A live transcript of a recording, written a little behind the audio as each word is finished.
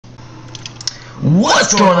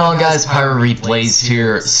What's going on, guys? Pyro Replays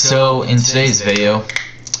here. So in today's video,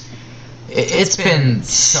 it's been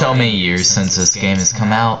so many years since this game has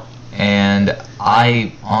come out, and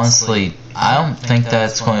I don't think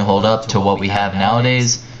that's going to hold up to what we have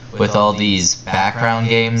nowadays with all these background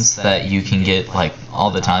games that you can get like all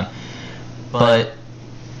the time. But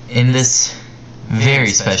in this very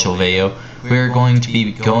special video, we're going to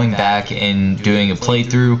be going back and doing a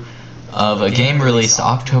playthrough of a game released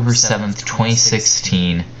October 7th,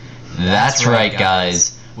 2016. That's right,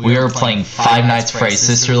 guys. We are playing Five Nights at Freddy's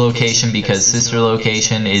Sister Location because Sister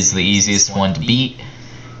Location is the easiest one to beat.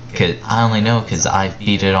 Cause I only know because I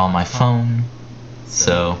beat it on my phone.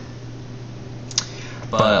 So,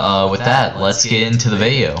 but with that, let's get into the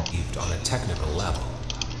video. On a technical level,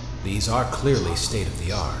 these are clearly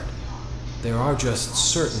state-of-the-art. There are just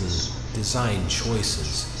certain design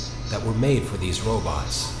choices that were made for these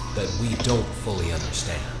robots that we don't fully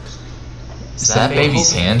understand. Is that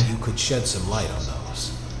baby's hand? You could shed some light on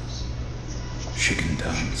those. She can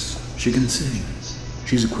dance. She can sing.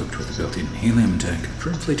 She's equipped with a built-in helium tank for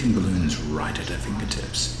inflating balloons right at her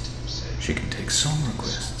fingertips. She can take song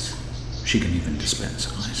requests. She can even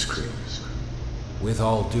dispense ice cream. With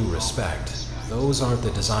all due respect, those aren't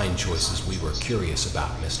the design choices we were curious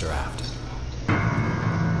about, Mr. Afton.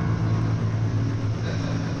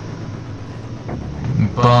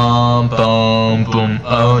 Boom, boom, boom.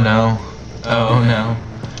 Oh no. Oh no.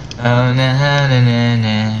 Oh na na na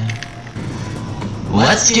na.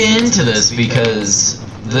 Let's get into this because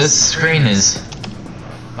this screen is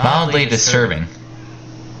mildly disturbing.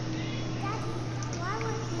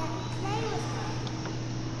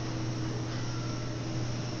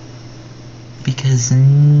 Because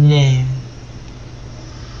no.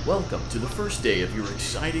 Welcome to the first day of your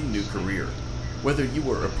exciting new career. Whether you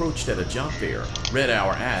were approached at a job fair, read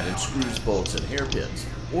our ad in screws, bolts, and hairpins,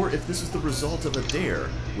 or if this is the result of a dare,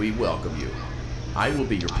 we welcome you. I will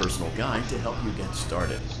be your personal guide to help you get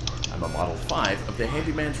started. I'm a Model 5 of the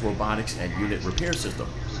Handyman's Robotics and Unit Repair System,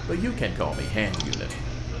 but you can call me Hand Unit.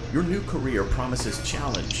 Your new career promises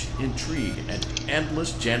challenge, intrigue, and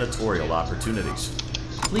endless janitorial opportunities.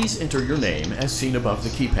 Please enter your name as seen above the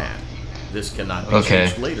keypad. This cannot be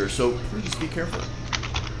changed later, so please be careful.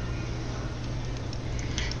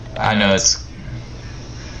 I know it's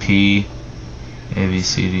P, A, B,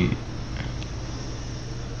 C, D,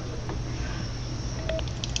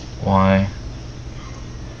 Y.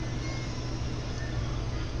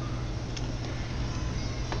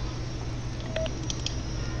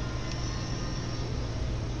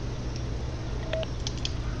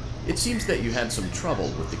 It seems that you had some trouble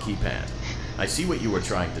with the keypad. I see what you were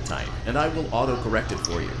trying to type, and I will auto-correct it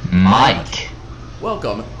for you. Mike.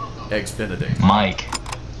 Welcome, Eggs Benedict. Mike.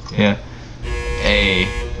 Yeah. Hey,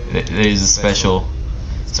 there's a special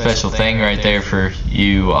thing right there for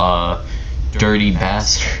you, dirty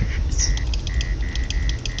bastards.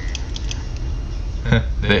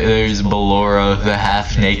 There's Ballora, the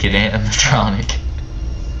half-naked animatronic.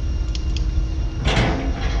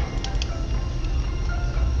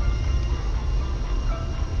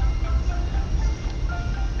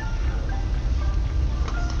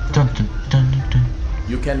 Dun, dun, dun, dun, dun.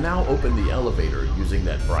 You can now open the elevator using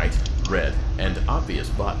that bright, red, and obvious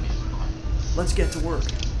button. Let's get to work.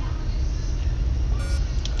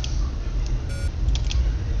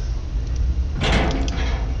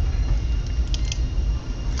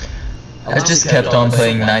 I just kept on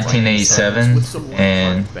playing 1987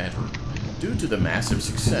 and due to the massive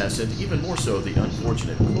success and even more so the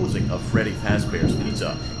unfortunate closing of Freddy Fazbear's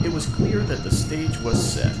Pizza, it was clear that the stage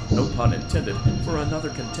was set, no pun intended, for another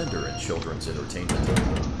contender in children's entertainment.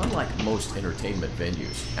 Unlike most entertainment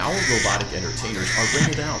venues, our robotic entertainers are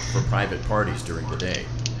rented out for private parties during the day,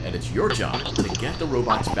 and it's your job to get the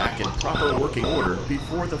robots back in proper working order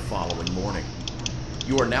before the following morning.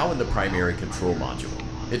 You are now in the primary control module.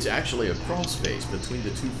 It's actually a crawl space between the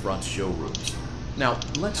two front showrooms. Now,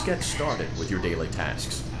 let's get started with your daily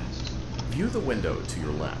tasks. View the window to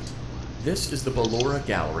your left. This is the Ballora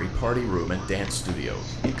Gallery Party Room and Dance Studio,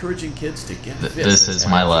 encouraging kids to get fit this is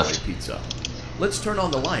my left. Pizza. Let's turn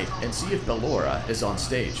on the light and see if Ballora is on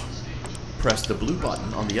stage. Press the blue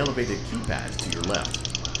button on the elevated keypad to your left.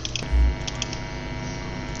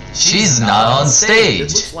 She's not on stage.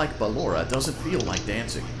 It looks like Ballora doesn't feel like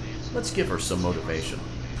dancing. Let's give her some motivation.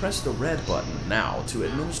 Press the red button now to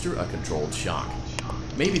administer a controlled shock.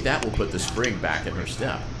 Maybe that will put the spring back in her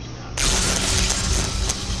step.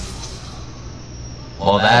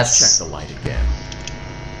 Well, Let's check the light again.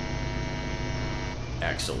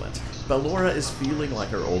 Excellent. Ballora is feeling like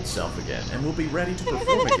her old self again and will be ready to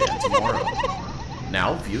perform again tomorrow.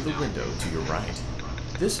 Now view the window to your right.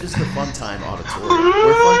 This is the Funtime Auditorium,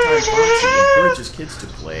 where Funtime Foxy encourages kids to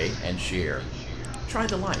play and share. Try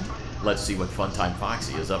the light. Let's see what Funtime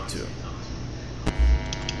Foxy is up to.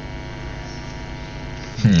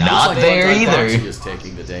 Not there Funtime either. Foxy is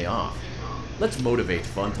taking the day off. Let's motivate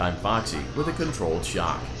Funtime Foxy with a controlled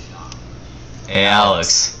shock. Hey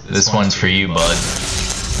Alex, this one's for you, bud.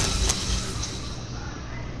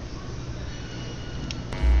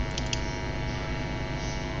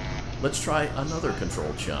 Let's try another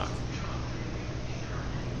controlled shock.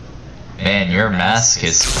 Man, you're a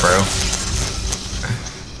masochist, bro.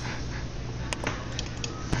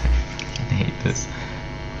 I hate this.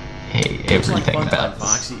 Hate Looks like everything Funtime about this.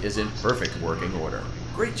 Foxy is in perfect working order.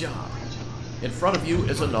 Great job. In front of you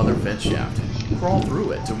is another vent shaft. Crawl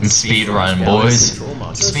through it to Speed Circus run, Gallery boys. control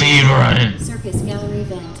module. Speed running. Circus Gallery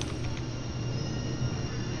vent.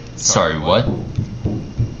 Sorry, what?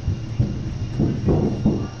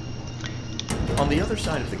 On the other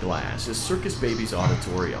side of the glass is Circus Baby's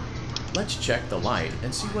auditorium. Let's check the light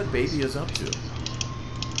and see what Baby is up to.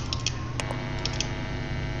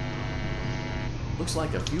 Looks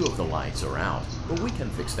like a few of the lights are out, but we can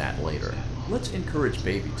fix that later. Let's encourage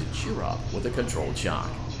Baby to cheer up with a controlled shock.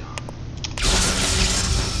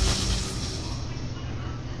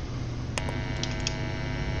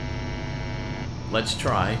 Let's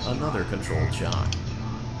try another controlled shock.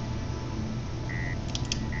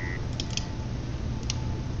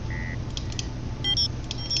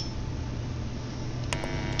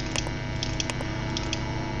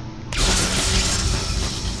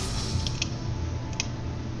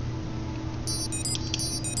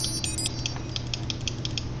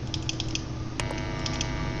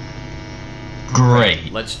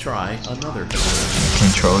 Great. Let's try another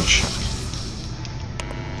Controlled shot.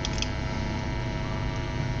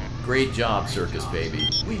 Great job, Circus Baby.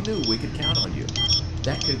 We knew we could count on you.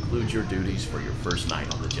 That concludes your duties for your first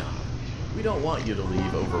night on the job. We don't want you to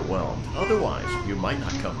leave overwhelmed, otherwise you might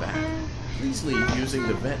not come back. Please leave using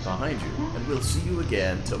the vent behind you, and we'll see you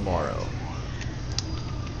again tomorrow.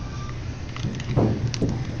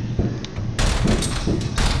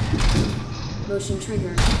 Motion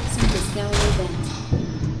trigger. Circus Gallery vent.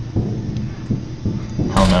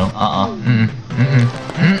 Hell no.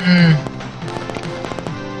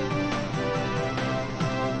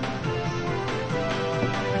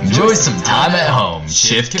 Enjoy some time at home.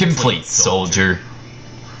 Shift complete, soldier.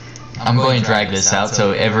 I'm going to drag this out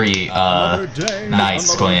so every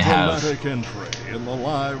night's going to have. Entry in the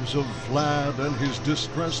lives of Vlad and his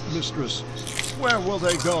distressed mistress. Where will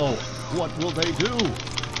they go? What will they do?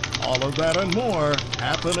 All of that and more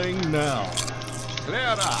happening now.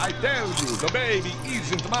 Clara, I tell you, the baby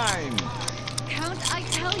isn't mine. Count, I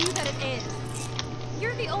tell you that it is.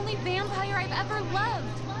 You're the only vampire I've ever loved.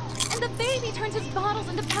 And the baby turns his bottles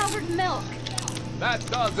into powdered milk. That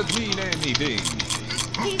doesn't mean anything.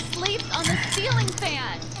 He sleeps on the ceiling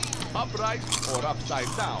fan. Upright or upside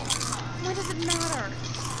down. What does it matter?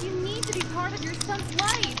 You need to be part of your son's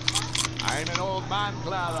life. I'm an old man,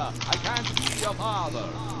 Clara. I can't be your father.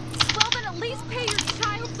 Well, then at least pay your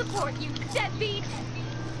child support, you deadbeat.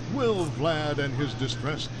 Will Vlad and his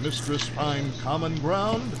distressed mistress find common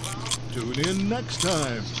ground? Tune in next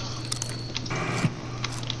time.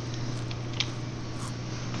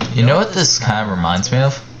 You know what this kind of reminds me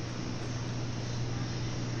of?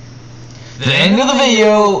 The end of the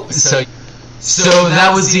video. So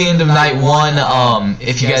that was the end of night one.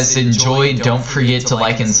 If you guys did enjoy, don't forget to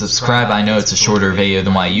like and subscribe. I know it's a shorter video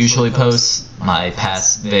than what I usually post. My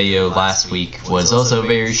past video last week was also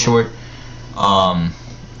very short.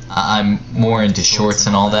 I'm more into shorts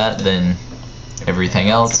and all that than everything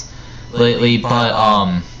else lately, but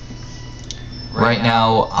right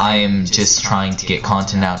now I am just trying to get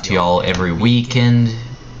content out to y'all every weekend.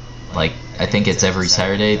 Like, I think it's every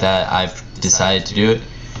Saturday that I've decided to do it.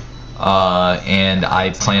 And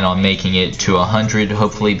I plan on making it to 100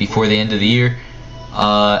 hopefully before the end of the year.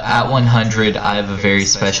 At 100 I have a very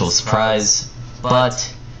special surprise,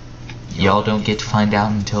 but y'all don't get to find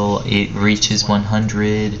out until it reaches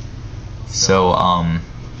 100. So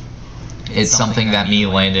it's something that me,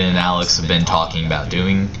 Landon, and Alex have been talking about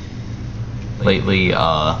doing lately.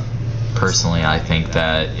 Personally, I think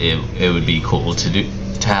that it would be cool to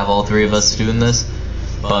have all three of us doing this.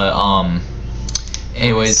 But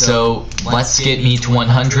anyways, so let's get me to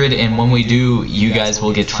 100, and when we do, you guys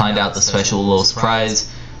will get to find out the special little surprise.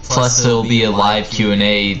 Plus, there'll be a live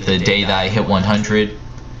Q&A the day that I hit 100.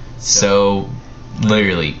 So,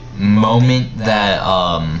 literally, moment that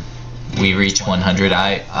we reach 100,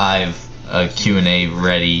 I've a Q&A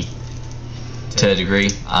ready to a degree.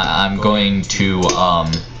 I'm going to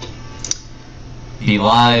be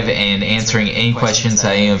live and answering any questions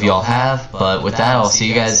that any of y'all have. But with that, I'll see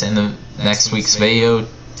you guys in the next week's video.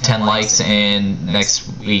 10 likes, and next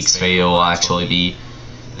week's video will actually be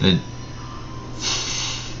the,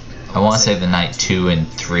 I want to say the night 2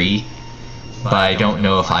 and 3, but I don't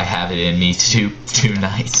know if I have it in me to do 2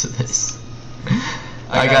 nights of this.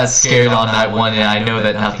 I got scared on night 1 and I know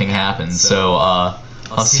that nothing happened, so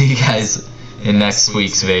I'll see you guys in next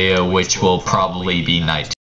week's video, which will probably be night 2.